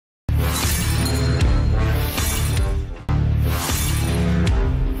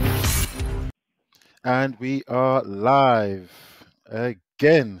And we are live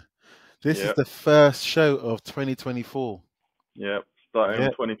again. This is Yep, the first show of 2024. yep. Starting Yeah,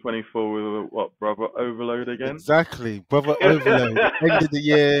 2024 with what, brother? Overload again? exactly. Brother overload. End of the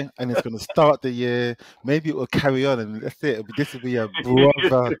year, and it's going to start the year. Maybe it will carry on, and that's it. This will be a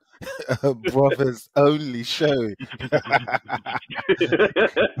brother, a brothers only show.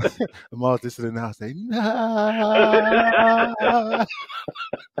 Amar's listening in the house saying, nah.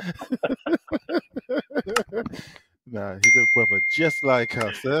 Nah, he's a brother just like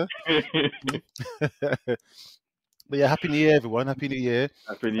us, huh? But yeah, Happy New Year, everyone. Happy New Year.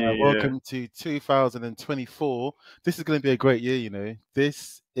 Happy New Year. Welcome to 2024. This is going to be a great year, you know.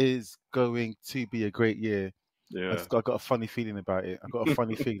 This is going to be a great year. Yeah. I got a funny feeling about it. I got a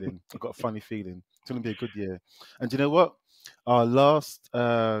funny feeling. I got a funny feeling. It's going to be a good year. And do you know what? Our last,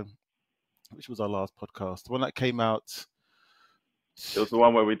 which was our last podcast? The one that came out. It was the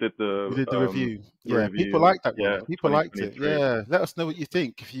one where we did We did the review. the Yeah, people review of, liked that one. yeah, People liked it. 2023. Yeah, let us know what you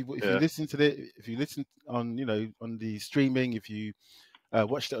think. If you Yeah. listen to it, if you listen on on the streaming, if you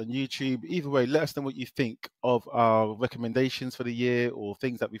watched it on YouTube, either way, let us know what you think of our recommendations for the year or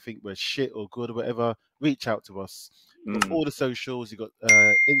things that we think were shit or good or whatever. Reach out to us. We've got all the socials. You got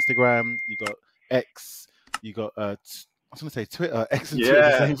Instagram. You got X. You got I was going to say Twitter. X and Twitter, the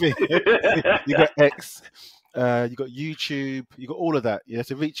Yeah. same thing. You got X. You got YouTube, you got all of that. Yeah,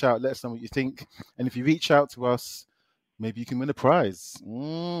 so reach out, let us know what you think. And if you reach out to us, maybe you can win a prize.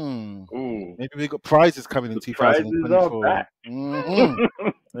 Ooh. Maybe we've got prizes coming in The prizes are 2024. back.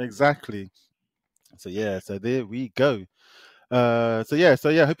 Exactly. So yeah, so there we go. So yeah,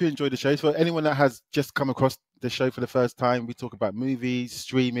 hope you enjoyed the show. For anyone that has just come across the show for the first time, we talk about movies,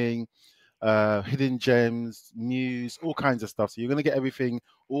 streaming, hidden gems, news, all kinds of stuff. So you're going to get everything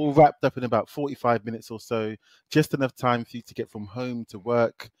all wrapped up in about 45 minutes or so, just enough time for you to get from home to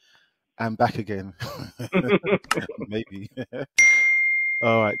work and back again. Maybe.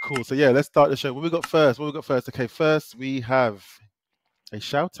 All right, cool. So yeah, let's start the show. What we got first? Okay, first we have a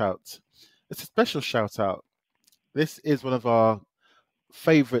shout out. It's a special shout out. This is one of our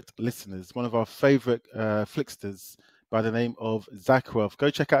favorite listeners, one of our favorite Flixters by the name of Zakharov. Go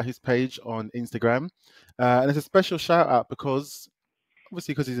check out his page on Instagram. And it's a special shout out because,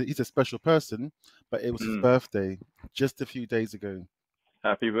 obviously, because he's a special person, but it was his birthday just a few days ago.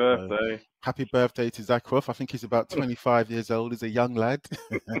 Happy birthday. Happy birthday to Zakharov. I think he's about 25 years old. He's a young lad.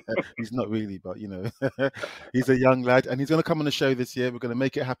 He's not really, but he's a young lad. And he's going to come on the show this year. We're going to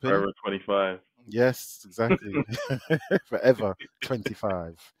make it happen. Forever 25. Yes, exactly. Forever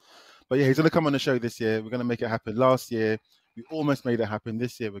 25. But yeah, he's going to come on the show this year. We're going to make it happen. Last year, we almost made it happen.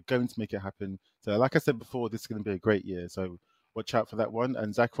 This year, we're going to make it happen. So like I said before, this is going to be a great year. So watch out for that one.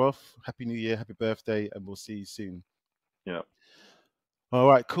 And Zakharov, Happy New Year, happy birthday, and we'll see you soon. Yeah. All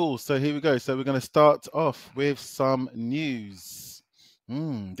right, cool. So here we go. So we're going to start off with some news.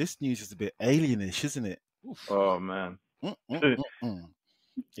 This news is a bit alienish, isn't it? Oof. Oh, man.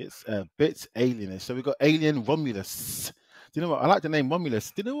 It's a bit alienish. So we've got Alien Romulus. Do you know what? I like the name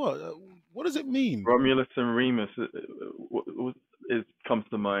Romulus. Do you know what? What does it mean? Romulus and Remus comes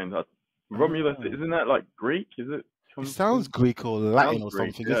to mind. Romulus, isn't that like Greek? Is it? It sounds Greek or Latin or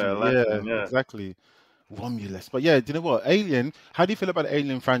something, isn't it? Latin, yeah, exactly. Romulus. But yeah, do you know what? Alien, how do you feel about the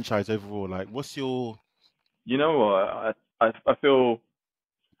Alien franchise overall? Like, what's your... You know what? I feel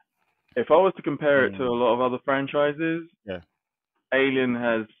if I was to compare it to a lot of other franchises, Alien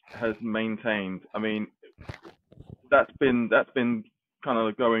has maintained. I mean, that's been kind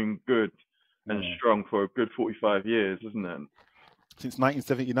of going good and strong for a good 45 years, isn't it? Since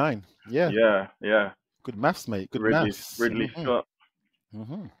 1979. Yeah. Yeah. Good maths, mate. Good maths. Ridley Scott.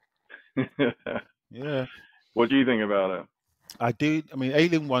 Yeah. What do you think about it? I do. I mean,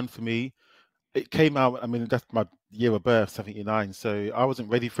 Alien 1 for me, it came out, I mean, that's my year of birth, 79. So I wasn't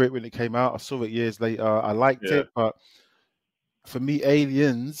ready for it when it came out. I saw it years later. I liked it, but for me,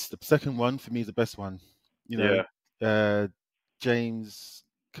 Aliens, the second one, for me is the best one. James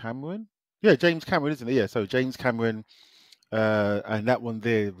Cameron? Yeah, James Cameron, isn't it? Yeah, so James Cameron, and that one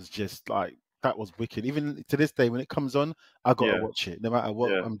there was just like, that was wicked. Even to this day, when it comes on, I got to watch it. No matter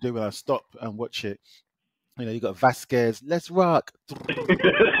what I'm doing, I stop and watch it. You got Vasquez, let's rock.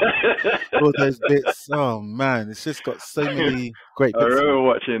 All those bits. Oh man, it's just got so many great bits. I remember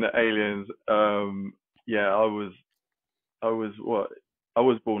watching Aliens. I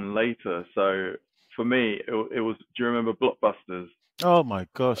was born later, so for me, it was. Do you remember Blockbusters? Oh my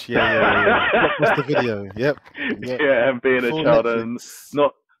gosh, yeah. Blockbuster Video, yep. Yeah, and being a child and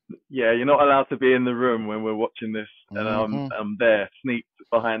you're not allowed to be in the room when we're watching this, and I'm there, sneaked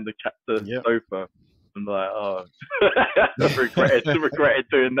behind the sofa. I'm like, oh, regretted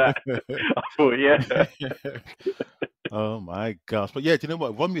doing that. I thought, yeah. Oh my gosh! But yeah, do you know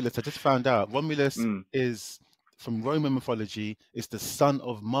what? Romulus, I just found out. Romulus is from Roman mythology. It's the son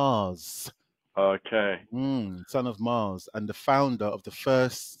of Mars. Okay. Son of Mars, and the founder of the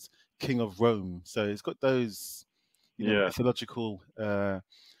first king of Rome. So it's got those, mythological,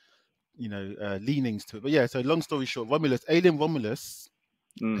 leanings to it. But yeah, so long story short, Romulus, Alien Romulus,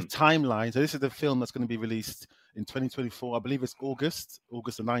 the timeline. So this is the film that's going to be released in 2024. I believe it's August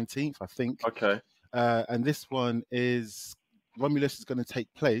the 19th, I think. Okay. And this one is Romulus is going to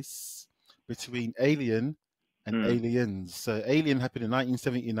take place between Alien and Aliens. So Alien happened in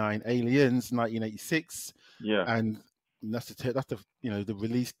 1979, Aliens 1986. Yeah. And that's the the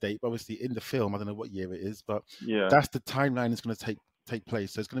release date. Obviously in the film, I don't know what year it is, but yeah, that's the timeline that's going to take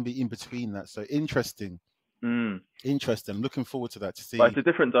place. So it's going to be in between that. So interesting. Interesting. I'm looking forward to that to see. But it's a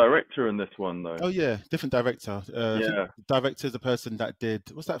different director in this one, though. Oh yeah, different director. Yeah, the director is the person that did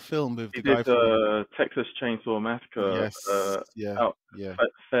what's that film with he the guy did from Texas Chainsaw Massacre. Yes,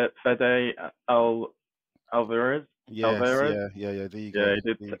 Fede Alvarez. Yes, Alvarez. yeah. There you go. Yeah,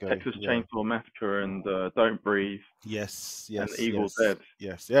 he did Texas Chainsaw Massacre and Don't Breathe. Yes, and Evil Dead.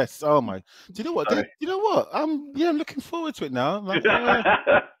 Yes. Oh my! Do you know what? I'm looking forward to it now. Like,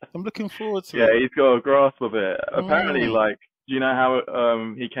 I'm looking forward to it. Yeah, he's got a grasp of it. Apparently, like, do you know how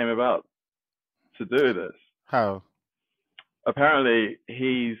he came about to do this? How? Apparently,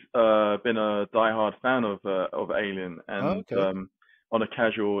 he's been a diehard fan of Alien, and on a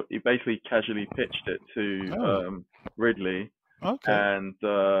he basically casually pitched it to Ridley. Okay. And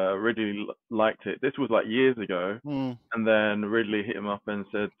Ridley liked it. This was like years ago. And then Ridley hit him up and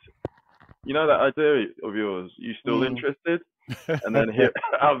said, "You know that idea of yours? You still interested?" And then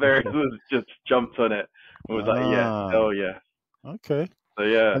Alvarez just jumped on it and was like, "Yeah, hell yeah." Okay. So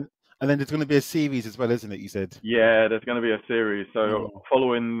yeah. And then there's going to be a series as well, isn't it? You said. Yeah, there's going to be a series. So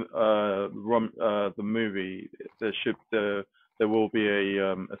following the movie, there will be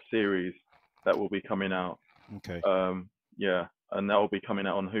a series that will be coming out. Okay. Yeah, and that will be coming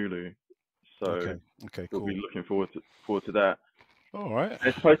out on Hulu. So okay, we'll cool. be looking forward to that. All right.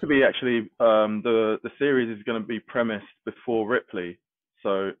 It's supposed to be actually the series is going to be premised before Ripley,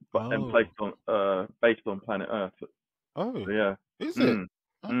 and based on Planet Earth. Oh, so, yeah. Is it?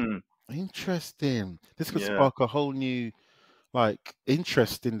 Interesting. This could spark a whole new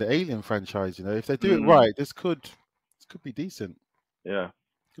interest in the Alien franchise. If they do it right, this could be decent. Yeah,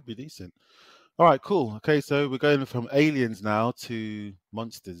 could be decent. All right, cool. Okay, so we're going from aliens now to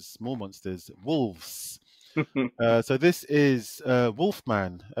monsters, more monsters, wolves. So this is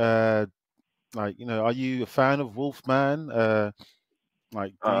Wolfman. Are you a fan of Wolfman? Do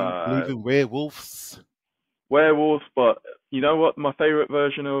you believe in werewolves? Werewolves, but you know what? My favorite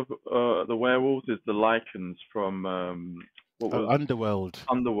version of the werewolves is the Lycans from Underworld.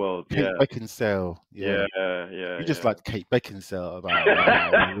 Underworld. Kate Beckinsale. Yeah. You just liked Kate Beckinsale about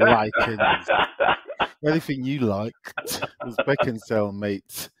Lycans. Anything you liked was Beckinsale,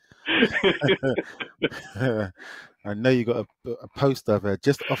 mate. I know you got a poster of her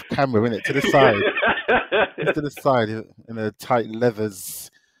just off camera, innit? To the side. Just to the side in a tight leathers.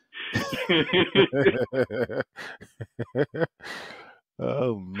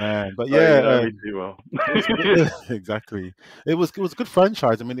 Oh man, but yeah, too well. Exactly. It was a good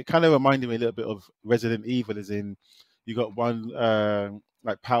franchise. I mean, it kind of reminded me a little bit of Resident Evil, as in you got one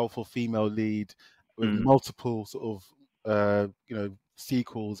powerful female lead with multiple sort of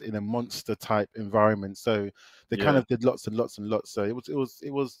sequels in a monster type environment. So they kind of did lots and lots and lots. So it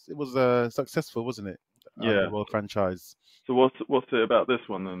was successful, wasn't it? Yeah. World franchise. So what's it about this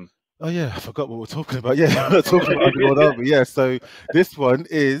one then? Oh yeah, I forgot what we're talking about. Yeah, we're talking about Underworld, aren't we? Yeah. So this one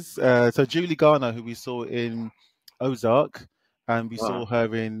is so Julie Garner, who we saw in Ozark, and we saw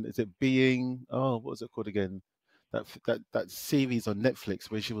her in Being? Oh, what was it called again? That series on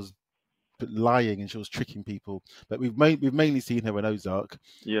Netflix where she was lying and she was tricking people. But we've mainly seen her in Ozark.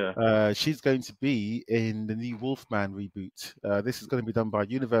 Yeah. She's going to be in the new Wolfman reboot. This is going to be done by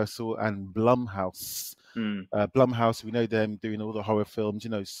Universal and Blumhouse. Blumhouse, we know them doing all the horror films,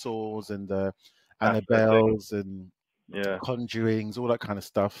 Saws and Annabelles and Conjurings, all that kind of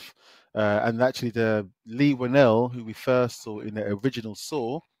stuff. And actually, the Lee Winnell, who we first saw in the original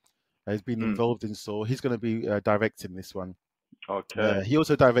Saw, has been involved in Saw. He's going to be directing this one. Okay. He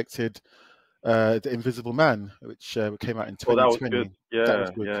also directed The Invisible Man, which came out in 2020. That was good. That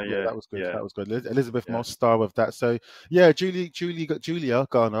was good. That was good. That was good. Elizabeth Moss, star of that. So yeah, Julia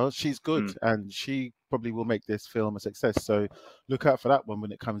Garner, she's good, and she probably will make this film a success. So look out for that one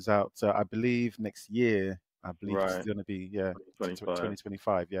when it comes out. I believe next year. I believe it's going to be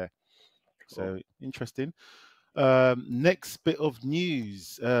 2025. Yeah. So interesting. Next bit of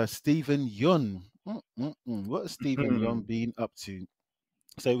news, Stephen Yeun. What has Stephen Yeun been up to?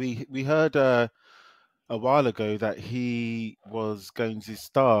 So we heard a while ago that he was going to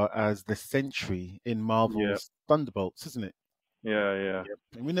star as the Sentry in Marvel's Thunderbolts, isn't it? Yeah.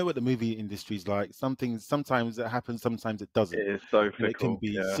 And we know what the movie industry is like. Sometimes it happens, sometimes it doesn't. It is so fickle. And it can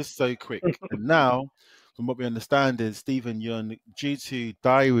be just so quick. And now, from what we understand, is Stephen Yeun, due to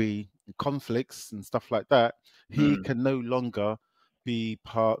diary conflicts and stuff like that, he can no longer be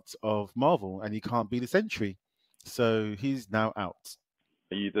part of Marvel, and he can't be the Sentry. So he's now out.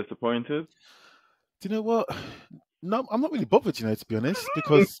 Are you disappointed? Do you know what? No, I'm not really bothered, to be honest,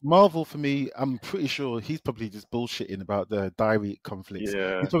 because Marvel, for me, I'm pretty sure he's probably just bullshitting about the diary conflicts.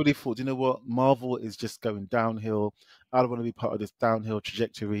 Yeah. He's probably thought, you know what? Marvel is just going downhill. I don't want to be part of this downhill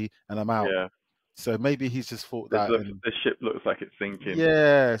trajectory, and I'm out. Yeah. So maybe he's just thought this ship looks like it's sinking.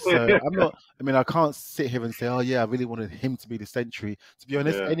 Yeah. So I'm not. I mean, I can't sit here and say, oh yeah, I really wanted him to be the Sentry. To be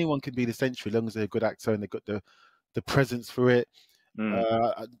honest, anyone can be the Sentry as long as they're a good actor and they've got the presence for it.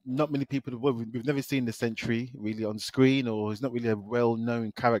 Not many people. We've never seen the Sentry really on screen, or he's not really a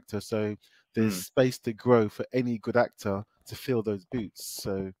well-known character. So there's space to grow for any good actor to fill those boots.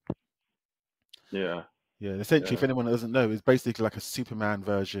 So yeah, the Sentry, if anyone doesn't know, is basically like a Superman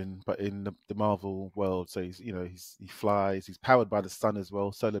version, but in the Marvel world. So he flies. He's powered by the sun as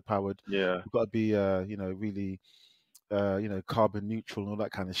well, solar powered. Yeah, you've got to be really. Carbon neutral and all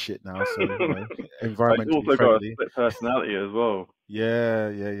that kind of shit now. So environmentally he's also friendly. got a split personality as well. Yeah.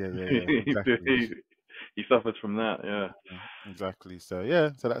 Exactly. He suffers from that. Yeah, exactly.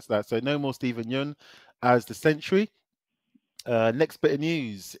 So so that's that. So no more Stephen Yeun as the Sentry. Next bit of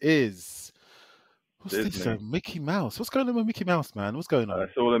news is Disney. Mickey Mouse. What's going on with Mickey Mouse, man? What's going on?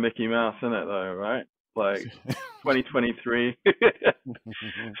 It's all a Mickey Mouse, isn't it? Though, right? Like 2023.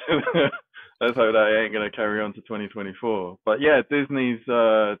 Let's hope that ain't going to carry on to 2024. But yeah, Disney's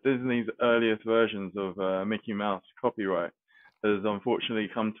earliest versions of Mickey Mouse copyright has unfortunately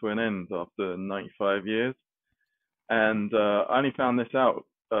come to an end after 95 years. And I only found this out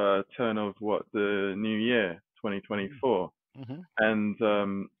turn of the new year, 2024. And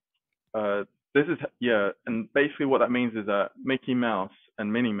this is and basically what that means is that Mickey Mouse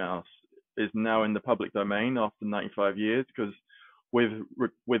and Minnie Mouse is now in the public domain after 95 years, because with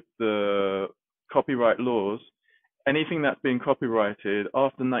the copyright laws, anything that's been copyrighted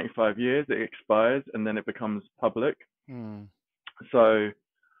after 95 years, it expires and then it becomes public. So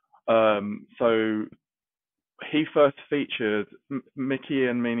he first featured, Mickey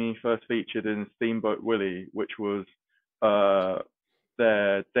and Minnie first featured in Steamboat Willie, which was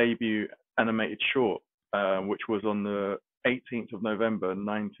their debut animated short, which was on the 18th of November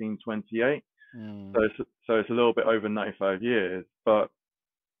 1928. So it's a little bit over 95 years, but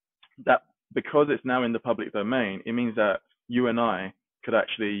that, because it's now in the public domain, it means that you and I could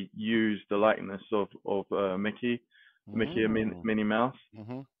actually use the likeness of Mickey and Minnie Mouse.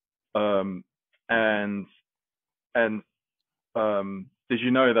 And did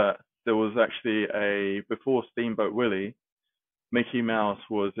you know that there was actually before Steamboat Willie, Mickey Mouse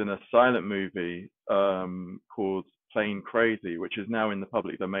was in a silent movie called Plain Crazy, which is now in the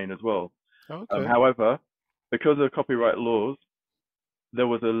public domain as well. However, because of copyright laws, there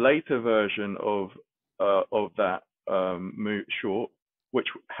was a later version of that short, which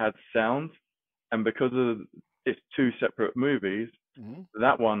had sound, and because of it's two separate movies,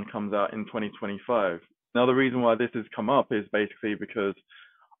 that one comes out in 2025. Now, the reason why this has come up is basically because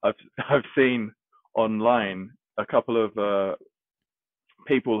I've seen online a couple of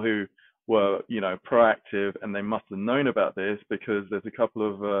people who were proactive, and they must have known about this, because there's a couple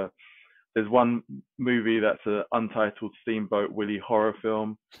of there's one movie that's an untitled Steamboat Willie horror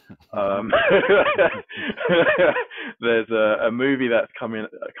film. There's a movie that's coming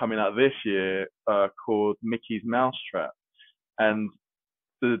out this year called Mickey's Mousetrap. And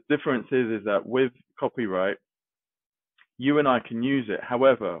the difference is that with copyright, you and I can use it.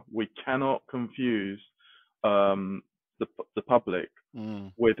 However, we cannot confuse the public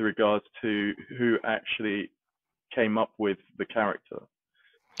with regards to who actually came up with the character.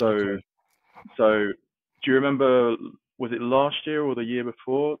 So do you remember, was it last year or the year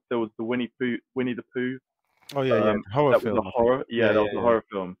before, there was the Winnie the Pooh? Oh yeah, horror film. That was a horror. That was a horror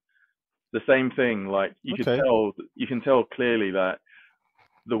film. The same thing. Like you can tell clearly that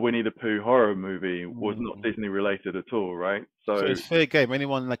the Winnie the Pooh horror movie was not Disney related at all, right? So it's fair game.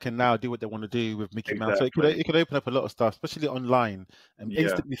 Anyone can now do what they want to do with Mickey Mouse. So it could open up a lot of stuff, especially online, and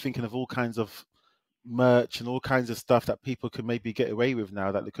instantly thinking of all kinds of merch and all kinds of stuff that people can maybe get away with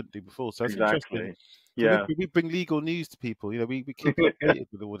now that they couldn't do before. So that's interesting. So Yeah. we bring legal news to people. You know, we keep you updated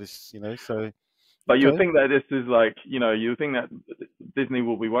with all this. You know, so. But Okay. you think that this is like, you think that Disney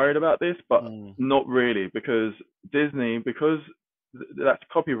will be worried about this, but not really, because that's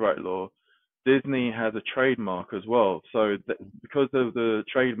copyright law. Disney has a trademark as well. So because of the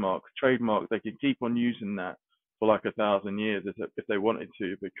trademark, they can keep on using that for like 1,000 years if they wanted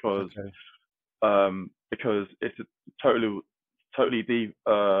to, because it's a totally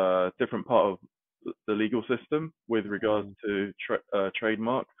different part of the legal system with regards to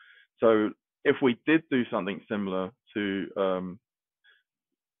trademark. So if we did do something similar to,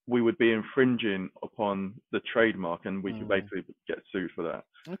 we would be infringing upon the trademark, and we could basically get sued for that.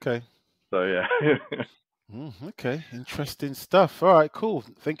 Okay. So yeah. Okay, interesting stuff. All right, cool.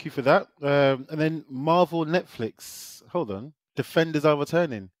 Thank you for that. And then Marvel Netflix. Hold on. Defenders are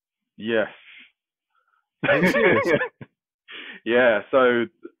returning. Yes. Are you serious? Yeah. So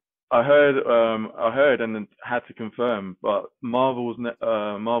I heard and had to confirm, but Marvel's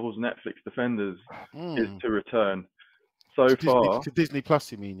Netflix Defenders is to return. So far, to Disney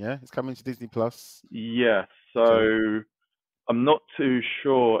Plus, you mean? Yeah, it's coming to Disney Plus. Yeah. So I'm not too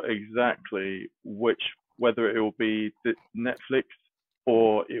sure exactly whether it will be Netflix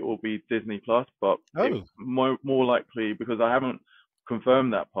or it will be Disney Plus, but it's more likely, because I haven't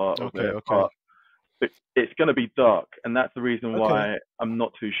confirmed that part of it. But it's going to be dark, and that's the reason why I'm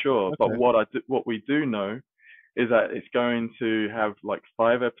not too sure. But what we do know is that it's going to have like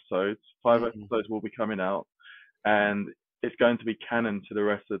 5 episodes. 5 episodes will be coming out, and it's going to be canon to the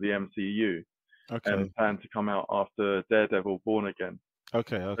rest of the MCU. And plan to come out after Daredevil Born Again.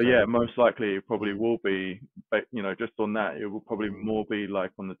 So yeah, most likely it probably will be, just on that, it will probably more be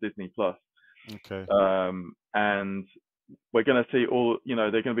like on the Disney Plus. And we're going to see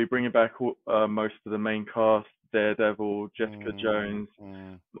they're going to be bringing back most of the main cast: Daredevil, Jessica Jones,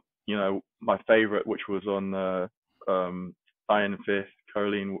 my favorite, which was on Iron Fist,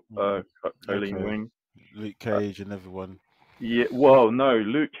 Colleen Wing, Luke Cage, and everyone. Yeah, well, no,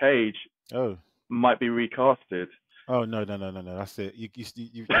 Luke Cage might be recasted. Oh no! That's it. You've lost me.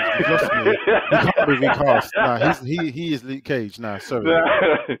 He can't be recast. Nah, he is Luke Cage. Nah, sorry.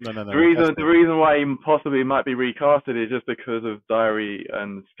 No. The reason why he possibly might be recasted is just because of diary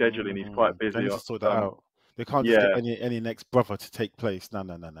and scheduling. He's quite busy. They need to sort that out. They can't just get any next brother to take place. No.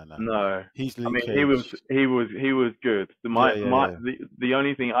 No. He's Luke Cage. He was good. The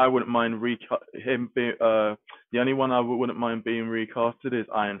only thing I wouldn't mind the only one I wouldn't mind being recasted is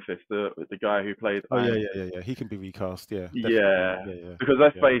Iron Fist, the guy who played Iron Fist. Yeah. He can be recast. Yeah. Because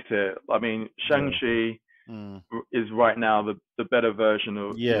let's face it. I mean, Shang-Chi is right now the better version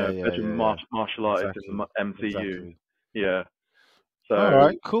of martial artist in the MCU. Exactly. Yeah. So, all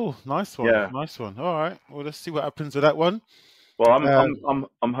right, cool, nice one, nice one. All right, well, let's see what happens with that one. Well,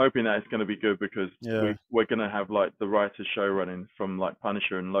 I'm hoping that it's going to be good, because we're going to have like the writers' show running from like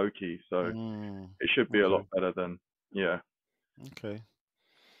Punisher and Loki, so it should be a lot better than Okay.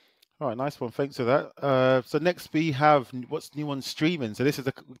 All right, nice one. Thanks for that. So next we have what's new on streaming. So this is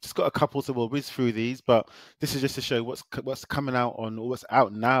just got a couple, so we'll whiz through these, but this is just to show what's coming out or what's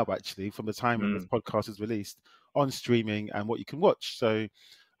out now actually from the time when this podcast is released on streaming and what you can watch. So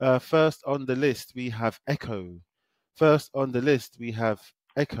first on the list we have Echo. There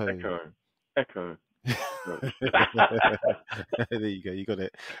you go, you got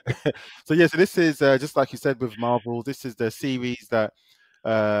it. So this is just like you said with Marvel. This is the series that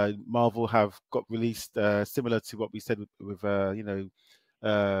Marvel have got released, similar to what we said with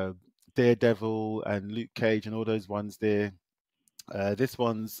Daredevil and Luke Cage and all those ones there. This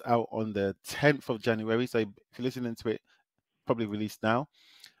one's out on the 10th of January, so if you're listening to it, probably released now.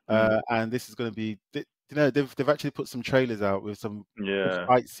 And this is going to be, they've actually put some trailers out with some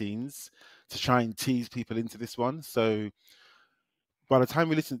fight scenes to try and tease people into this one. So by the time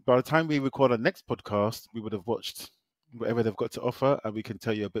we record our next podcast, we would have watched whatever they've got to offer, and we can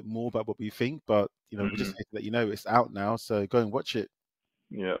tell you a bit more about what we think. But we're just here to let you know it's out now, so go and watch it.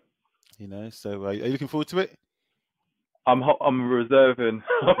 Yeah. So are you looking forward to it? I'm reserving.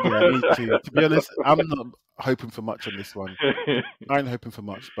 Yeah, me too. To be honest, I'm not hoping for much on this one. I ain't hoping for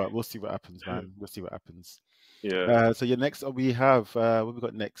much, but we'll see what happens, man. We'll see what happens. Yeah. So next we have what have we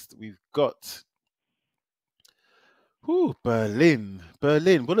got next? We've got Berlin.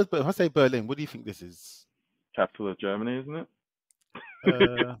 When I say Berlin, what do you think this is? Capital of Germany, isn't it?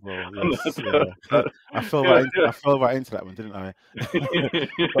 Well, yes. Yeah. I fell right into that one, didn't I?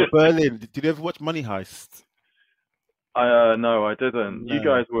 But Berlin. Did you ever watch Money Heist? No, I didn't. No. You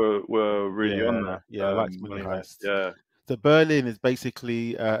guys were really on that. Yeah, I liked Money Heist. Yeah. So Berlin is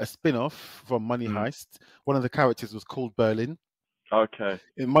basically a spin-off from Money Heist. One of the characters was called Berlin. Okay.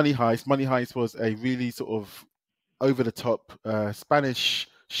 In Money Heist was a really sort of over-the-top Spanish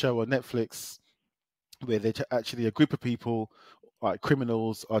show on Netflix where they're actually a group of people, like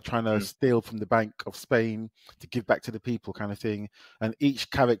criminals, are trying to steal from the Bank of Spain to give back to the people, kind of thing. And each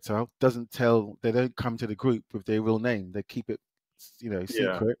character they don't come to the group with their real name. They keep it,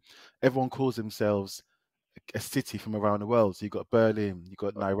 secret. Everyone calls themselves a city from around the world. So you've got Berlin, you've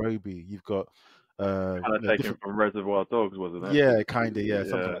got Nairobi, you've got kind of taken from Reservoir Dogs, wasn't it? Yeah, kind of,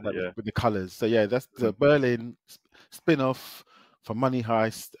 something like that with the colors. So yeah, that's the Berlin spin-off for Money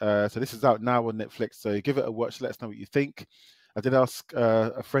Heist. So this is out now on Netflix. So give it a watch. Let us know what you think. I did ask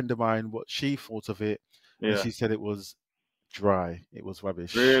a friend of mine what she thought of it, and she said it was dry. It was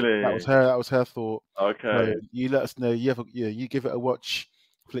rubbish. Really? That was her thought. Okay. So you let us know. You give it a watch.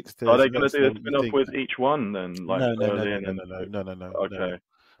 Flixters. Are they going to do a spin-off with each one then? Like no. Okay.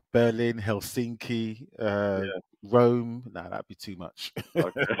 Berlin, Helsinki, Rome. No, that'd be too much.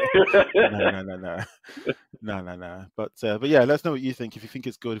 Okay. No. But yeah, let us know what you think. If you think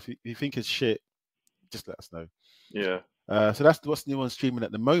it's good, if you think it's shit, just let us know. Yeah. So that's what's new on streaming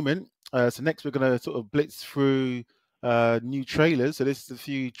at the moment. So next we're going to sort of blitz through new trailers. So this is a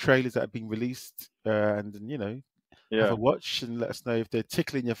few trailers that have been released, and have a watch and let us know if they're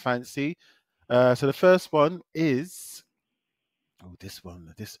tickling your fancy. So the first one is this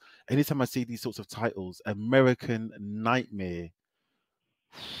one. Anytime I see these sorts of titles, American Nightmare.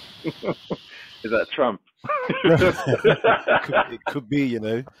 Is that Trump? it could be,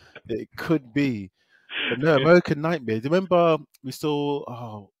 it could be. But no, American Nightmare. Do you remember we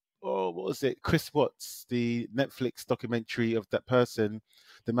saw? What was it? Chris Watts, the Netflix documentary of that person,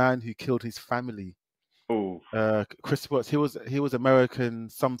 the man who killed his family. Oh. Chris Watts. He was American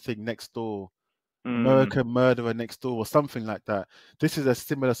something next door. American Murderer Next Door or something like that. This is a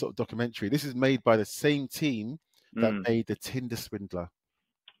similar sort of documentary. This is made by the same team that made The Tinder Swindler.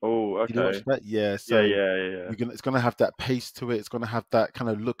 Oh, okay. Did you watch that? Yeah. So it's going to have that pace to it. It's going to have that kind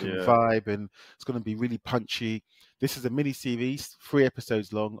of look and vibe, and it's going to be really punchy. This is a mini series, 3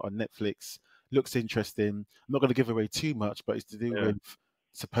 episodes long on Netflix. Looks interesting. I'm not going to give away too much, but it's to do with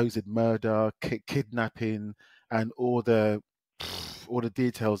supposed murder, kidnapping, and all the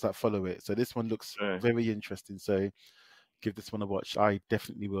details that follow it. So this one looks very interesting. So give this one a watch. I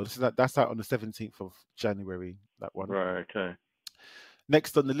definitely will. That's out on the 17th of January. That one. Right. Okay.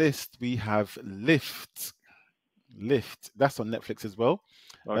 Next on the list we have Lift. That's on Netflix as well.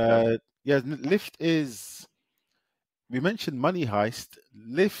 Okay. Lift is. We mentioned Money Heist.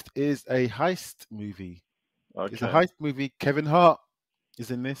 Lift is a heist movie. Okay. It's a heist movie. Kevin Hart is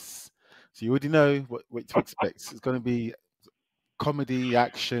in this, so you already know what to expect. It's going to be comedy,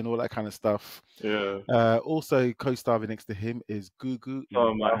 action, all that kind of stuff. Yeah. Also co-starring next to him is Gugu. So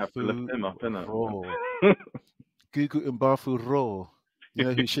I might have to lift him up, innit? Gugu Mbathu Raw. You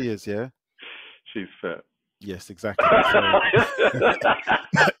know who she is, yeah? She's fit. Yes, exactly.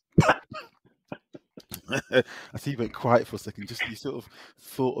 I see you went quiet for a second. Just you sort of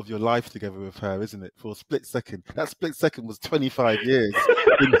thought of your life together with her, isn't it? For a split second. That split second was 25 years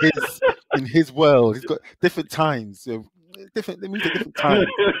in his world. He's got different times. Different times.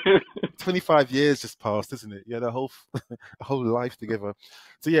 25 years just passed, isn't it? Yeah, the whole life together.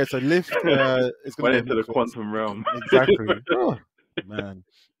 So yeah, so Lift is going to into the quantum realm. Exactly. Oh, man.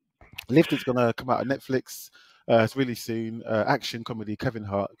 Lift is going to come out on Netflix. It's really soon. Action comedy, Kevin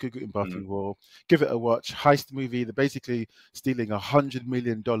Hart, Gugu Mbathu Raw. Give it a watch. Heist movie. They're basically stealing $100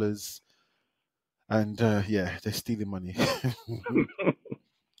 million, and they're stealing money. I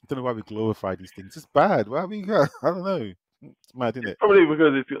don't know why we glorify these things. It's bad. Why we? I don't know. It's mad, isn't it? Probably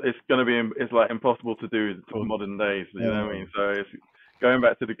because it's going to be like impossible to do modern days. You know what I mean? So it's going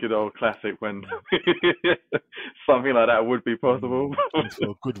back to the good old classic when something like that would be possible. For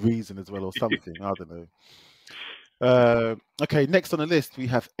a good reason as well, or something. I don't know. Okay, next on the list we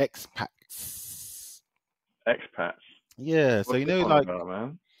have expats. Expats. Yeah, What's so you know, like, about,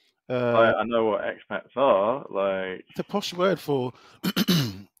 man? I know what expats are. Like, it's a posh word for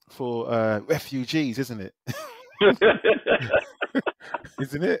refugees, isn't it?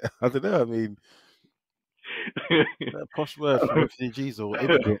 Isn't it? I don't know. I mean, a posh word for refugees or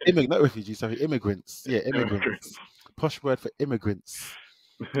not refugees, sorry, immigrants. Yeah, immigrants. Posh word for immigrants.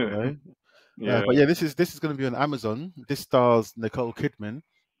 You know? But yeah, this is going to be on Amazon. This stars Nicole Kidman,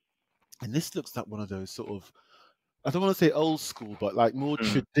 and this looks like one of those sort of, I don't want to say old school, but like more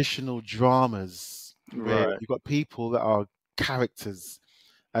traditional dramas where you've got people that are characters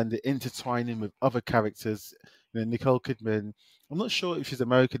and they're intertwining with other characters. You know, Nicole Kidman I'm not sure if she's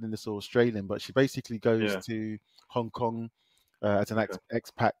American in this or Australian, but she basically goes to Hong Kong as an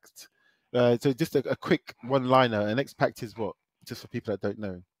expat. So just a quick one-liner. An expat is what? Just for people that don't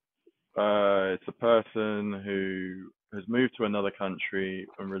know. It's a person who has moved to another country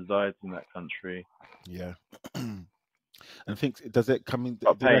and resides in that country. Yeah. And thinks, does it come in?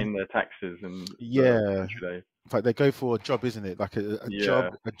 Paying their taxes and it's like they go for a job, isn't it? Like a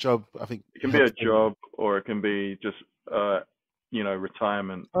job. I think it can be a job, or it can be just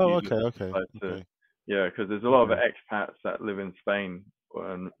retirement. Oh, okay. Yeah, because there's a lot of expats that live in Spain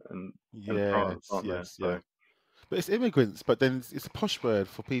and France, aren't there? So. But it's immigrants, but then it's a posh word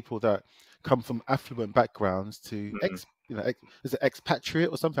for people that come from affluent backgrounds to is it expatriate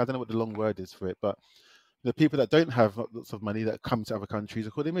or something? I don't know what the long word is for it, but the people that don't have lots of money that come to other countries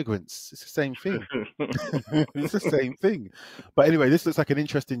are called immigrants. It's the same thing. It's the same thing. But anyway, this looks like an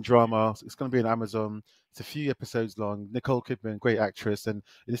interesting drama. It's going to be on Amazon. It's a few episodes long. Nicole Kidman, great actress, and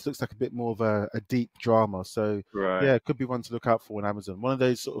this looks like a bit more of a deep drama. So yeah, it could be one to look out for on Amazon. One of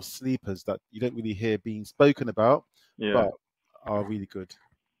those sort of sleepers that you don't really hear being spoken about, but are really good.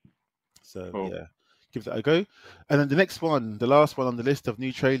 So yeah. Give that a go. And then the next one, the last one on the list of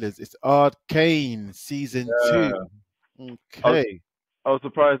new trailers, is Arcane Season 2. Okay. I was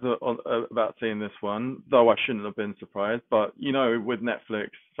surprised about seeing this one, though I shouldn't have been surprised. But with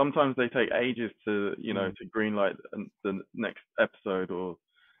Netflix, sometimes they take ages to to greenlight the next episode or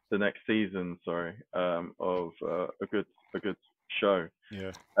the next season, of a good show.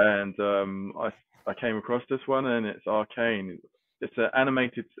 Yeah. And I came across this one, and it's Arcane. It's an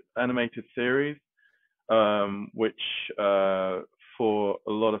animated series. Which for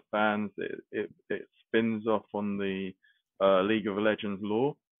a lot of fans, it spins off on the League of Legends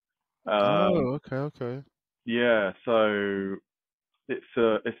lore. Okay. Yeah, so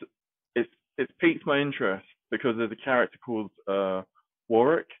it's piqued my interest because there's a character called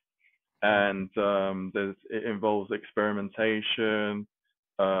Warwick, and it involves experimentation,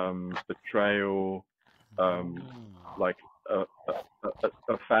 betrayal, like a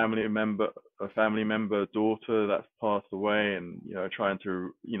family member daughter that's passed away, and trying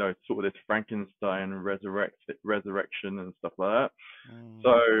to sort of this Frankenstein resurrection and stuff like that.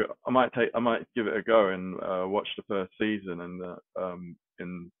 So I might give it a go and watch the first season and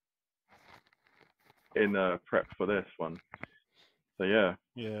in prep for this one. So yeah,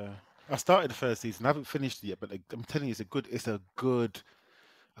 I started the first season. I haven't finished it yet, but I'm telling you, it's a good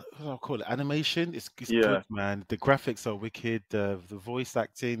what do I call it? Animation. It's good, man. The graphics are wicked. The voice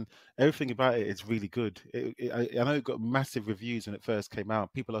acting, everything about it is really good. I know it got massive reviews when it first came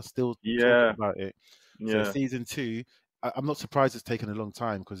out. People are still talking about it. So season 2, I'm not surprised it's taken a long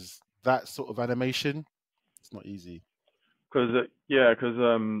time, because that sort of animation, it's not easy. Because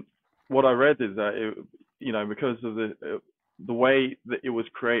what I read is that because of the way that it was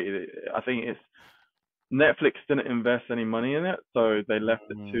created, I think Netflix didn't invest any money in it, so they left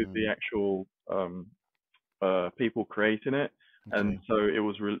it to the actual people creating it. And so it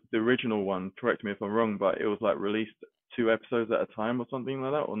was the original one. Correct me if I'm wrong, but it was like released 2 episodes at a time or something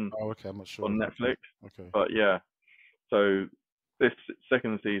like that on I'm not sure on Netflix. Okay. But so this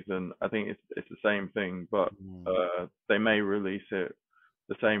second season, I think it's the same thing, but they may release it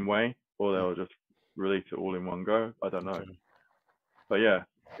the same way, or they'll just release it all in one go. I don't know. But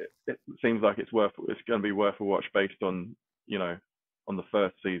it seems like it's going to be worth a watch based on on the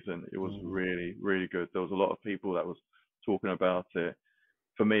first season. It was really, really good. There was a lot of people that was talking about it.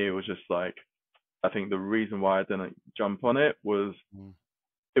 For me, it was just like, I think the reason why I didn't jump on it was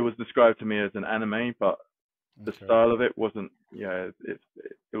it was described to me as an anime, but the style of it wasn't. It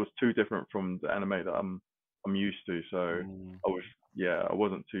was too different from the anime that I'm used to. So I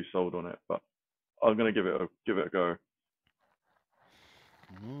wasn't too sold on it, but I'm gonna give it a go.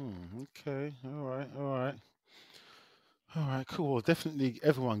 Okay. All right. Cool. Well, definitely,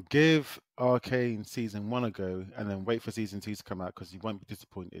 everyone, give Arcane season 1 a go, and then wait for season 2 to come out, because you won't be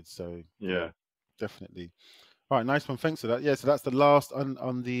disappointed. So definitely. All right, nice one. Thanks for that. Yeah, so that's the last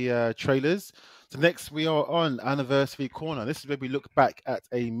on the trailers. So next we are on Anniversary Corner. This is where we look back at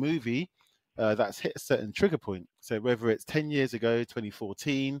a movie that's hit a certain trigger point. So whether it's 10 years ago,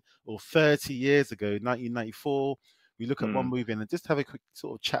 2014, or 30 years ago, 1994, we look at one movie and just have a quick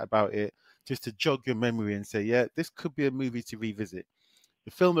sort of chat about it, just to jog your memory and say, yeah, this could be a movie to revisit.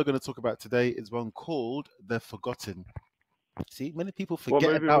 The film we're going to talk about today is one called The Fogotten. See, many people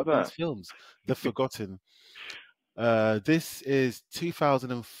forget about these films. The Fogotten. This is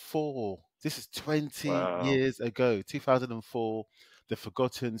 2004. This is 20 years ago. 2004. The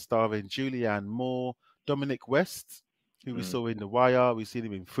Fogotten, starring Jullian Moore, Dominic West, who we saw in The Wire. We've seen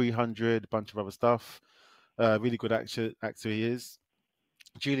him in 300, a bunch of other stuff. Really good actor he is.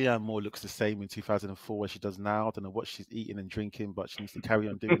 Julianne Moore looks the same in 2004 as she does now. I don't know what she's eating and drinking, but she needs to carry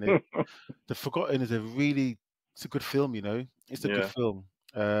on doing it. The Forgotten is it's a good film, you know. It's a good film.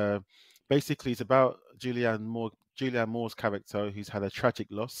 Basically, it's about Julianne Moore's character who's had a tragic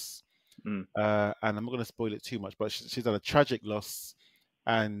loss. And I'm not going to spoil it too much, but she's had a tragic loss,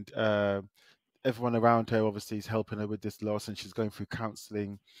 and everyone around her obviously is helping her with this loss, and she's going through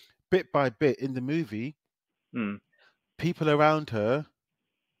counseling. Bit by bit in the movie, people around her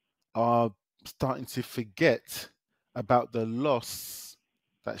are starting to forget about the loss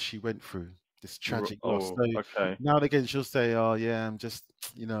that she went through, this tragic loss. So now and again she'll say, "Oh yeah, I'm just,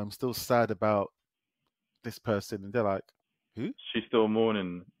 I'm still sad about this person," and they're like, "Who?" She's still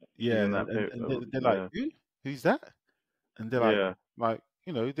mourning. Yeah, and they're like, "Who? Who's that?" And they're like,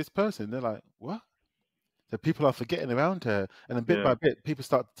 this person. They're like, "What?" So people are forgetting around her, and then bit by bit, people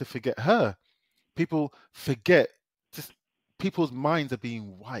start to forget her. People forget. Just people's minds are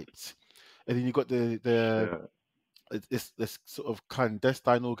being wiped, and then you got this sort of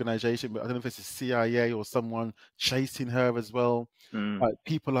clandestine organization, but I don't know if it's a CIA or someone chasing her as well. Like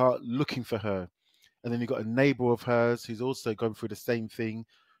people are looking for her, and then you got a neighbor of hers who's also going through the same thing,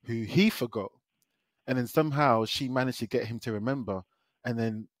 who he forgot, and then somehow she managed to get him to remember. And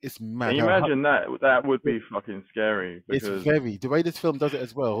then it's mad. Can you imagine that? That would be fucking scary. Because it's the way this film does it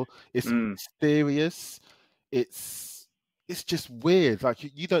as well. It's mysterious. It's just weird. Like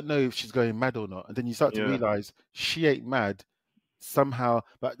you don't know if she's going mad or not, and then you start to realize she ain't mad somehow.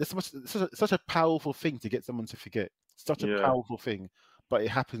 But there's such a powerful thing to get someone to forget. Such a powerful thing, but it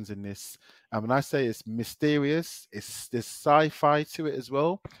happens in this. And when I say it's mysterious, there's sci-fi to it as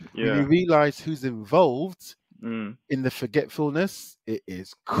well. When you realize who's involved in the forgetfulness, it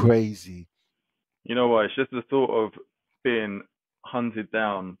is crazy. You know what? It's just the thought of being hunted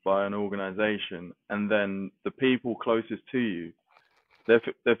down by an organization, and then the people closest to you, they're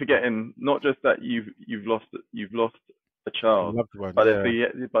forgetting not just that you've lost a child, but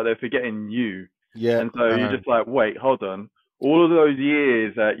they're forgetting you. Yeah. And so you're just like, wait, hold on. All of those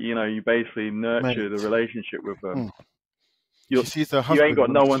years that you basically nurture the relationship with them. She sees her husband. You ain't got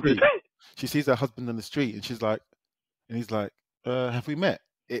no one to say. She sees her husband on the street, and she's like, and he's like, "Have we met?"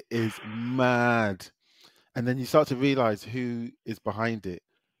 It is mad. And then you start to realize who is behind it.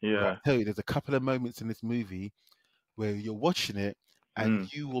 Yeah. I tell you, there's a couple of moments in this movie where you're watching it,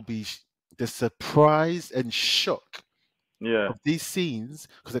 and you will be the surprise and shock of these scenes,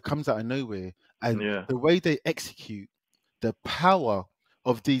 because it comes out of nowhere, and the way they execute the power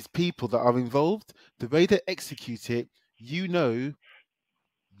of these people that are involved, the way they execute it, you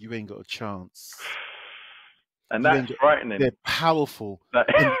ain't got a chance. And that's frightening. They're powerful.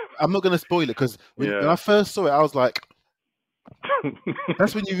 And I'm not going to spoil it, because when I first saw it, I was like,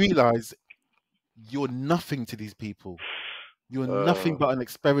 that's when you realize you're nothing to these people. You're nothing but an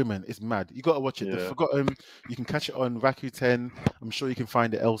experiment. It's mad. You got to watch it. The Forgotten, you can catch it on Rakuten. I'm sure you can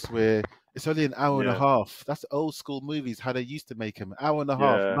find it elsewhere. It's only an hour and a half. That's old school movies, how they used to make them. An hour and a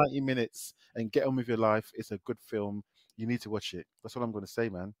half, 90 minutes, and get on with your life. It's a good film. You need to watch it. That's what I'm going to say,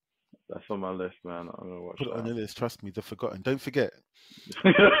 man. That's on my list, man. I'm going to watch Put it on your list. Trust me, The Forgotten. Don't forget.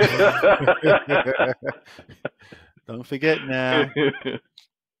 Don't forget now.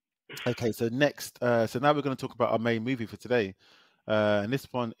 Okay, so next, so now we're going to talk about our main movie for today. And this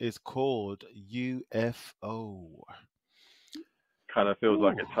one is called UFO. Kind of feels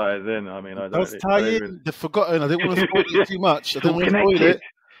like it ties in. I mean, does tie in. The Forgotten. I didn't want to spoil it too much. I didn't want to spoil it.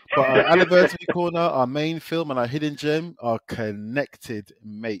 But our anniversary corner, our main film, and our hidden gem are connected,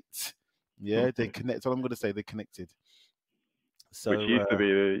 mate. Yeah, they connect. That's what I'm going to say. They're connected. So, which used to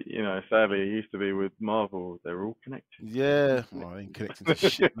be, sadly, it used to be with Marvel. They're all connected. Yeah, well, I ain't connecting to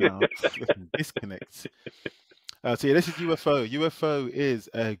shit now. Disconnect. So yeah, this is UFO. UFO is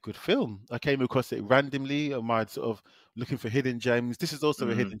a good film. I came across it randomly on my sort of looking for hidden gems. This is also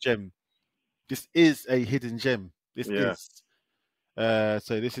a hidden gem. This is a hidden gem. This is.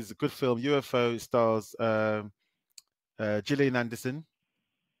 So this is a good film. UFO stars Gillian Anderson.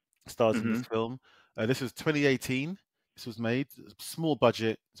 Stars in this film. This was 2018. This was made small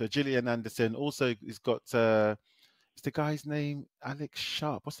budget. So Gillian Anderson also has got. Is the guy's name Alex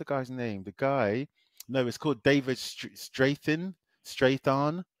Sharp? What's the guy's name? The guy. No, it's called David Strathairn. He's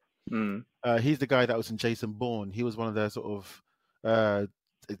the guy that was in Jason Bourne. He was one of the sort of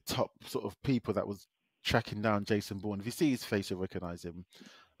top sort of people that was tracking down Jason Bourne. If you see his face, you'll recognize him.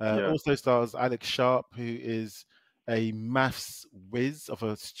 Also stars Alex Sharp, who is a maths whiz of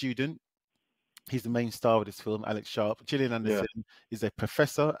a student. He's the main star of this film, Alex Sharp. Gillian Anderson is a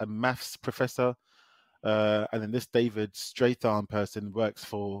professor, a maths professor. And then this David Stratharn person works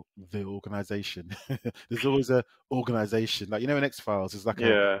for the organization. There's always a organization, like, you know, in X-Files, there's like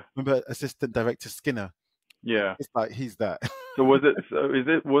remember Assistant Director Skinner? Yeah. It's like he's that. So is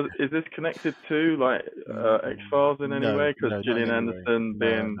this connected to like X-Files in any way? Because No, not in Gillian any way. Anderson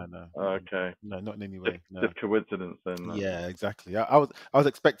being No. okay, No, not in any way. No. just coincidence then. Yeah, exactly. I was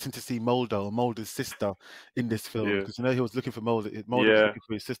expecting to see Mulder or Mulder's sister in this film, because, you know, he was looking for Mulder. Mulder was looking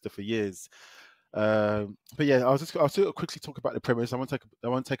for his sister for years. But yeah, I'll sort of quickly talk about the premise. I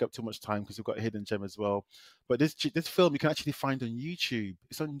won't take up too much time because we've got a hidden gem as well. But this film you can actually find on YouTube.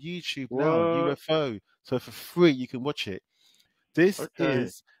 It's on YouTube now, UFO. So for free you can watch it. This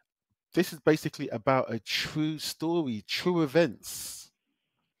is basically about a true story, true events,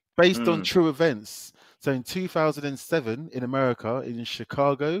 based on true events. So in 2007 in America, in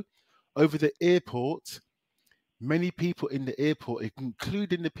Chicago, over the airport, many people in the airport,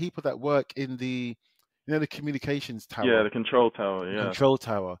 including the people that work in the, you know, the communications tower. Yeah, the control tower. Yeah. Control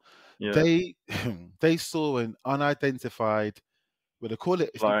tower. Yeah. They saw an unidentified, well, they call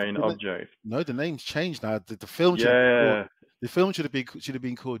it flying object. No, the name's changed now. The film should have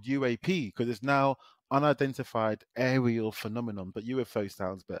been called UAP, because it's now unidentified aerial phenomenon. But UFO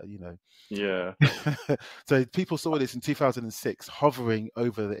sounds better, you know. Yeah. So people saw this in 2006 hovering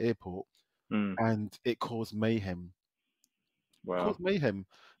over the airport. And it caused mayhem. Wow. It caused mayhem.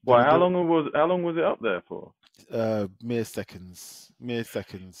 Well, how long was it up there for? Mere seconds.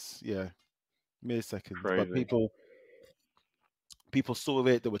 Yeah, mere seconds. Crazy. But people saw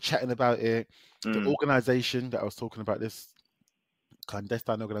it. They were chatting about it. The organization that I was talking about, this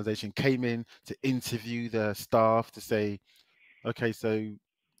clandestine organization, came in to interview the staff to say, okay, so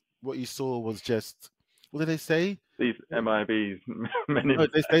what you saw was just, what did they say? These MIBs. I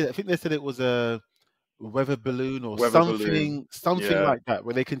think they said it was a weather balloon or something like that,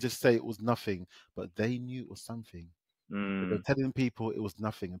 where they can just say it was nothing, but they knew it was something. They're telling people it was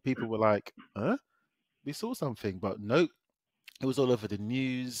nothing, and people were like, "Huh? We saw something," but nope, it was all over the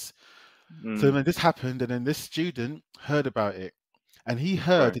news. So when this happened, and then this student heard about it, and he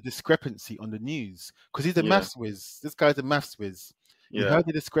heard the discrepancy on the news, because he's a maths whiz. This guy's a maths whiz. He heard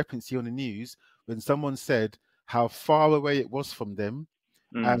the discrepancy on the news when someone said how far away it was from them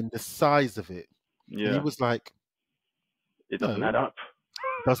and the size of it. Yeah. And he was like, "It doesn't add up.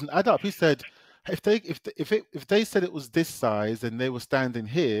 Doesn't add up." He said, if they said it was this size and they were standing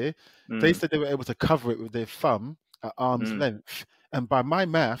here, they said they were able to cover it with their thumb at arm's length. And by my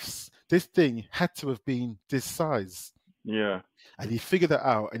maths, this thing had to have been this size. Yeah. And he figured that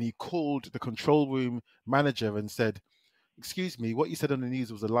out, and he called the control room manager and said, "Excuse me, what you said on the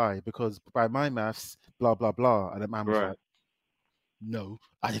news was a lie, because by my maths, blah, blah, blah." And the man was like, "No,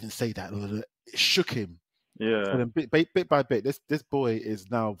 I didn't say that." It shook him. Yeah. So then bit by bit, this boy is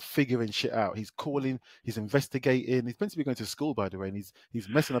now figuring shit out. He's calling, he's investigating. He's meant to be going to school, by the way, and he's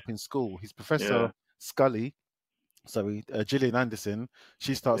messing up in school. His Professor Scully, Gillian Anderson,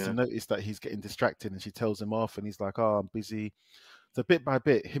 she starts to notice that he's getting distracted, and she tells him off, and he's like, "Oh, I'm busy." So bit by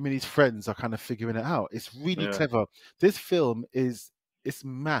bit, him and his friends are kind of figuring it out. It's really clever. This film it's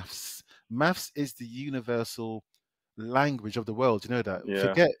maths. Maths is the universal language of the world. You know that?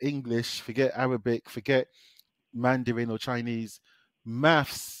 Forget English, forget Arabic, forget Mandarin or Chinese.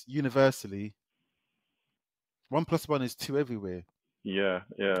 Maths universally, 1 + 1 is 2 everywhere. Yeah.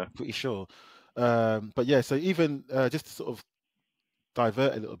 Pretty sure. But yeah, so even just to sort of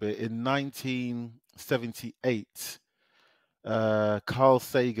divert a little bit, in 1978, Carl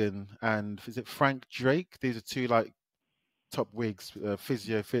Sagan and is it Frank Drake? These are two like top wigs,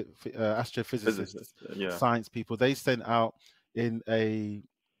 astrophysicists, science people. They sent out in a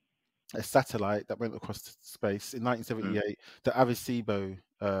satellite that went across space in 1978, the Arecibo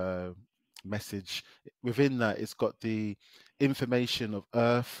message. Within that, it's got the information of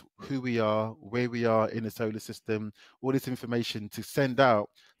Earth, who we are, where we are in the solar system, all this information to send out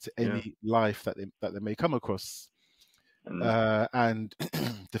to any life that they may come across. And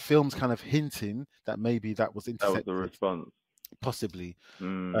the film's kind of hinting that maybe that was intercepted. That was the response. Possibly.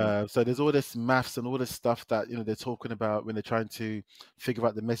 So there's all this maths and all this stuff that, you know, they're talking about when they're trying to figure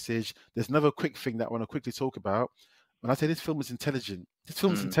out the message. There's another quick thing that I want to quickly talk about. When I say this film is intelligent,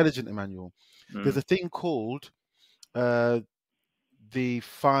 intelligent, Emmanuel. There's a thing called the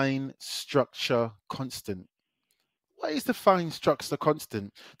fine structure constant. What is the fine structure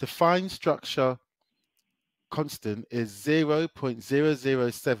constant? The fine structure constant is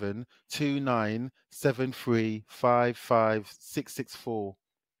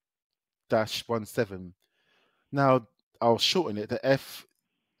 0.0072973556664-17. Now I'll shorten it. The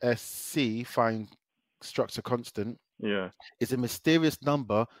FSC, fine structure constant, Yeah. is a mysterious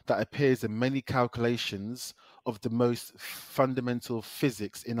number that appears in many calculations of the most fundamental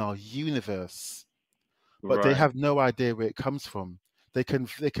physics in our universe. But they Right. have no idea where it comes from. They can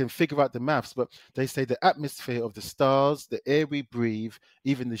figure out the maths, but they say the atmosphere of the stars, the air we breathe,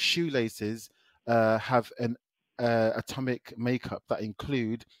 even the shoelaces have an atomic makeup that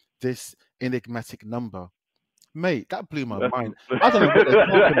include this enigmatic number. Mate, that blew my That's mind. I don't know what they're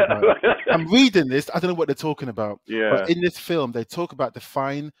talking about. I'm reading this. I don't know what they're talking about. But yeah. in this film, they talk about the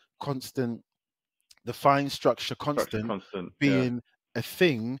fine structure Structure constant constant. Yeah. being a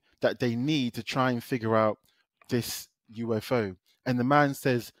thing that they need to try and figure out this UFO. And the man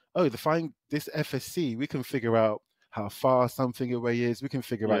says, "Oh, this FSC, we can figure out how far something away is. We can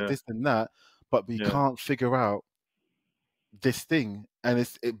figure out Yeah. this and that, but we Yeah. can't figure out this thing." And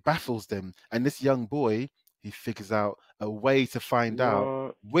it baffles them. And this young boy, he figures out a way to find out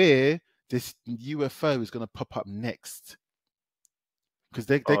What? where this UFO is going to pop up next, because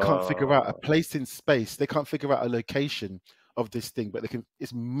they can't figure out a place in space. They can't figure out a location of this thing, but they can.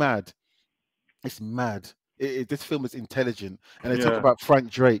 It's mad. It's mad. This film is intelligent, and they talk Yeah. about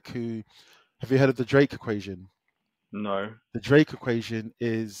Frank Drake. Who, have you heard of the Drake equation? No. The Drake equation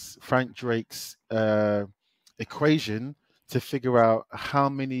is Frank Drake's equation to figure out how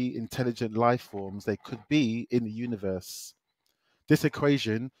many intelligent life forms there could be in the universe. This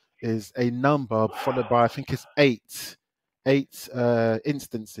equation is a number followed by, I think it's eight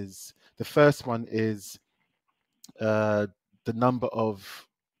instances. The first one is the number of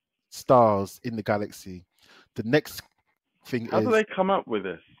stars in the galaxy. The next thing How do is, they come up with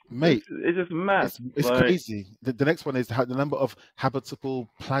this? mate, It's just mad. it's like, crazy. The next one is the number of habitable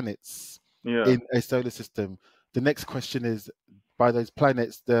planets yeah. in a solar system. The next question is, by those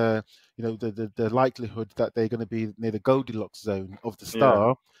planets, the likelihood that they're going to be near the Goldilocks zone of the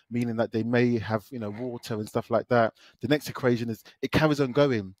star, meaning that they may have water and stuff like that. The next equation is, it carries on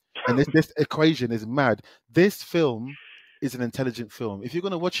going, and this equation is mad. This film is an intelligent film. If you're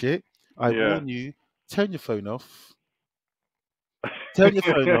going to watch it, I warn you, turn your phone off. Turn your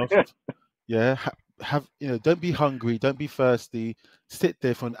phone off. Yeah, don't be hungry, don't be thirsty. Sit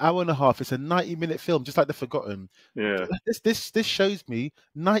there for an hour and a half. It's a 90-minute film, just like The Fogotten. Yeah. This shows me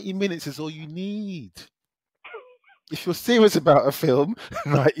 90 minutes is all you need. If you're serious about a film,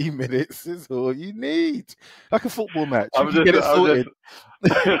 90 minutes is all you need. Like a football match. Get it sorted.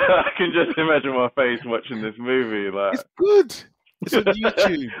 I can just imagine my face watching this movie. Like, it's good. It's on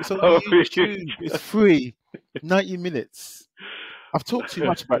YouTube. It's on YouTube. It's free. 90 minutes. I've talked too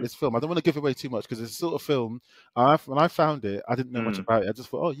much about this film. I don't want to give away too much, because it's a sort of film. When I found it, I didn't know much about it. I just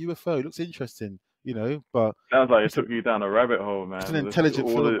thought, oh, UFO looks interesting, But sounds like it took you down a rabbit hole, man. It's an intelligent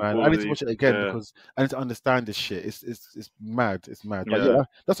film, man. I need to watch it again because I need to understand this shit. It's mad. It's mad. But yeah,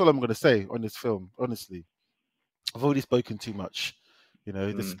 that's all I'm gonna say on this film. Honestly, I've already spoken too much.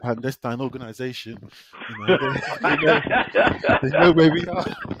 This clandestine organization. They know where we are.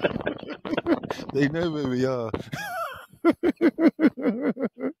 They know where we are.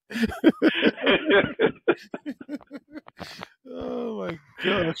 Oh my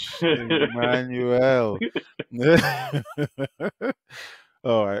gosh, Emmanuel.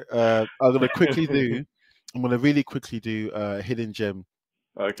 All right, I'm gonna really quickly do a hidden gem.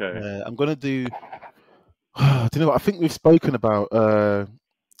 Okay. I'm gonna do. Do you know what? I think we've spoken about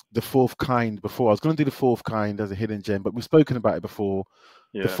the fourth kind before. I was gonna do the fourth kind as a hidden gem, but we've spoken about it before.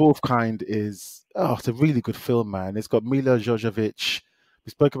 The fourth kind is it's a really good film, man. It's got Mila Jovovich. We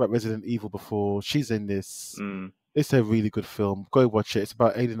spoke about Resident Evil before. She's in this. It's a really good film. Go watch it. It's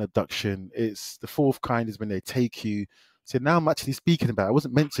about alien abduction. It's the fourth kind is when they take you. So now I'm actually speaking about it. I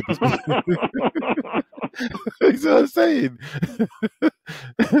wasn't meant to be speaking. You know what I'm saying?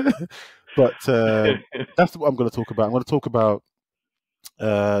 But that's what I'm going to talk about. I'm going to talk about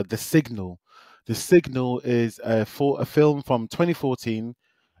The Signal. The Signal is a film from 2014,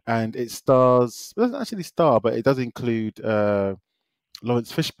 and it stars. It doesn't actually star, but it does include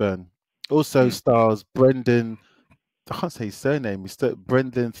Lawrence Fishburne. Also stars Brendan. I can't say his surname. It's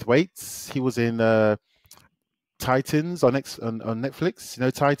Brendan Thwaites. He was in Titans on Netflix. You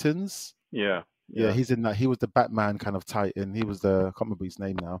know Titans? Yeah. He's in that. He was the Batman kind of Titan. He was I can't remember his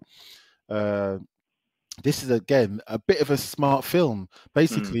name now. This is again a bit of a smart film.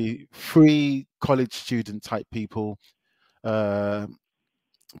 Basically, 3 college student type people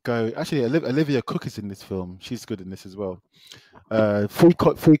go. Actually, Olivia Cook is in this film. She's good in this as well. 3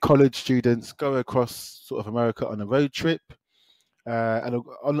 college students go across sort of America on a road trip, and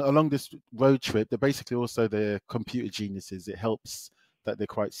along this road trip, they're basically also they're computer geniuses. It helps that they're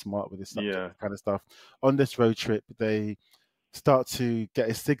quite smart with this subject, kind of stuff. On this road trip, they start to get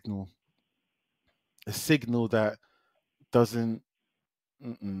a signal that doesn't.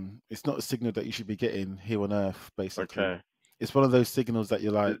 It's not a signal that you should be getting here on Earth. Basically, Okay. it's one of those signals that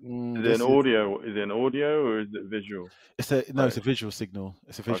you're like, Is it an audio? Is it an audio or is it visual? It's a visual signal.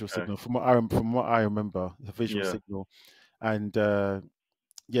 It's a visual signal. From what I remember, it's a visual signal, and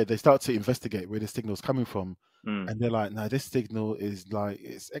they start to investigate where the signal's coming from, and they're like, no, this signal is like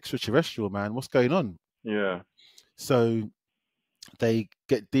it's extraterrestrial, man. What's going on? Yeah. So they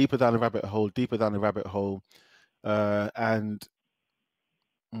get deeper down the rabbit hole, and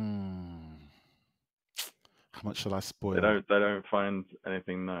how much shall I spoil? They don't find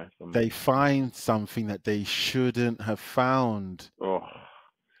anything nice. They find something that they shouldn't have found. Oh.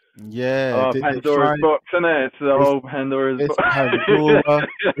 Yeah. Pandora's box, isn't it? It's the whole Pandora's box. It's Pandora,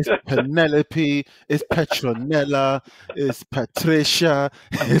 it's Penelope, it's Petronella, it's Patricia.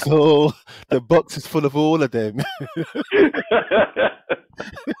 It's all, the box is full of all of them.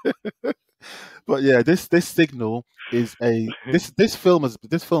 But yeah, this signal is this film,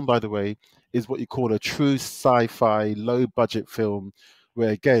 by the way, is what you call a true sci-fi low budget film, where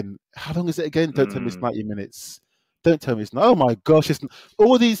again, how long is it again? Don't tell me it's 90 minutes. Don't tell me it's not. Oh my gosh,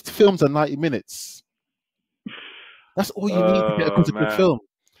 all these films are 90 minutes. That's all you need to get across a good film.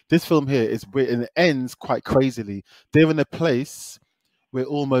 This film here is weird, and it ends quite crazily. They're in a place where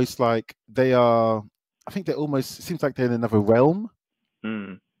almost like they are, I think it seems like they're in another realm.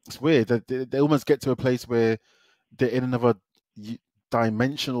 It's weird. They almost get to a place where they're in another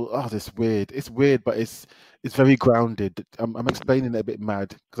dimensional. Oh, that's weird. It's weird, but it's very grounded. I'm explaining it a bit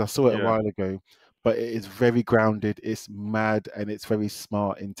mad because I saw it a while ago, but it is very grounded. It's mad and it's very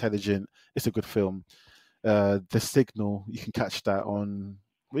smart, intelligent. It's a good film. The Signal, you can catch that on.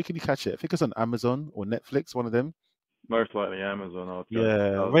 Where can you catch it? I think it's on Amazon or Netflix, one of them. Most likely Amazon.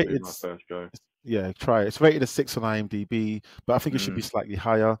 Rated. My first go. Yeah, try it. It's rated a 6 on IMDb, but I think it should be slightly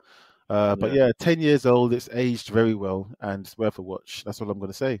higher. But yeah, 10 years old. It's aged very well, and it's worth a watch. That's all I'm going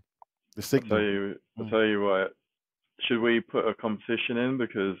to say. The Signal. I'll tell you what. Should we put a competition in?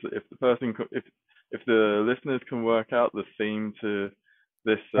 Because if if the listeners can work out the theme to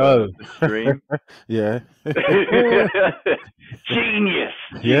this stream, yeah, genius.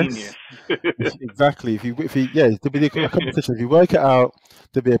 Yes. Exactly. If you there'll be a competition. If you work it out,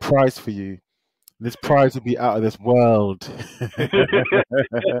 there'll be a prize for you. This prize will be out of this world. So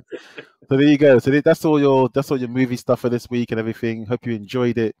there you go. So that's all your movie stuff for this week and everything. Hope you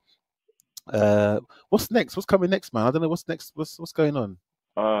enjoyed it. What's next? What's coming next, man? I don't know what's next. What's going on?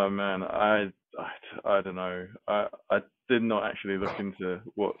 Oh man, I don't know. I did not actually look into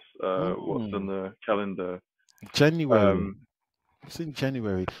what's on the calendar. January. It's in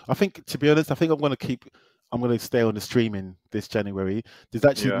January. I think, to be honest, I'm going to stay on the streaming this January. There's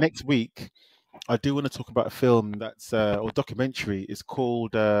actually next week. I do want to talk about a film that's or documentary. It's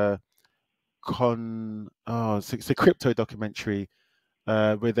called it's a crypto documentary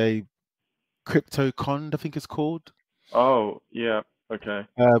where they CryptoCon, I think it's called. Oh yeah, okay.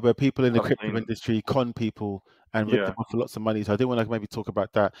 Where people in the crypto industry con people and rip them off for lots of money. So I do want to maybe talk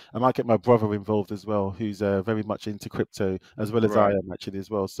about that. I might get my brother involved as well, who's very much into crypto as well as I am actually as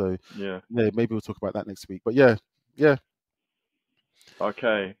well. So yeah, maybe we'll talk about that next week. But yeah.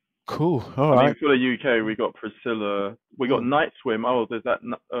 Okay. Cool. All right. For the UK, we got Priscilla. We got Night Swim. Oh, there's that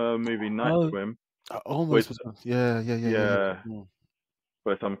movie Night Swim. Almost. Yeah.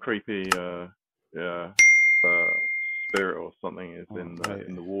 Where some creepy spirit or something is in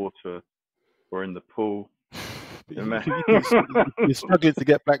the water or in the pool. You're struggling to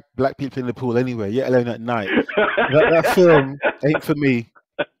get black people in the pool anyway, yet alone at night. That film ain't for me.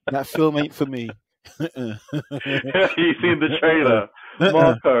 That film ain't for me. You seen the trailer?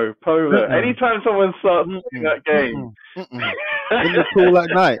 Marco Polo. Anytime someone starts playing that game in the pool at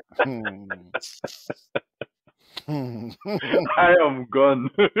night. I am gone.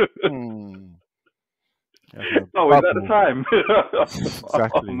 Oh, is that the time?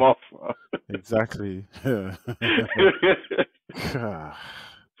 Exactly. I'm off. Exactly.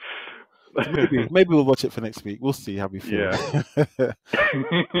 Maybe we'll watch it for next week. We'll see how we feel. Yeah.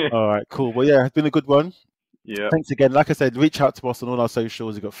 All right, cool. Well, yeah, it's been a good one. Yeah. Thanks again. Like I said, reach out to us on all our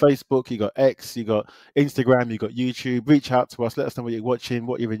socials. You got Facebook, you got X, you got Instagram, you got YouTube. Reach out to us. Let us know what you're watching,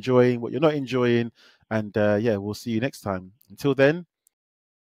 what you're enjoying, what you're not enjoying. And yeah, we'll see you next time. Until then,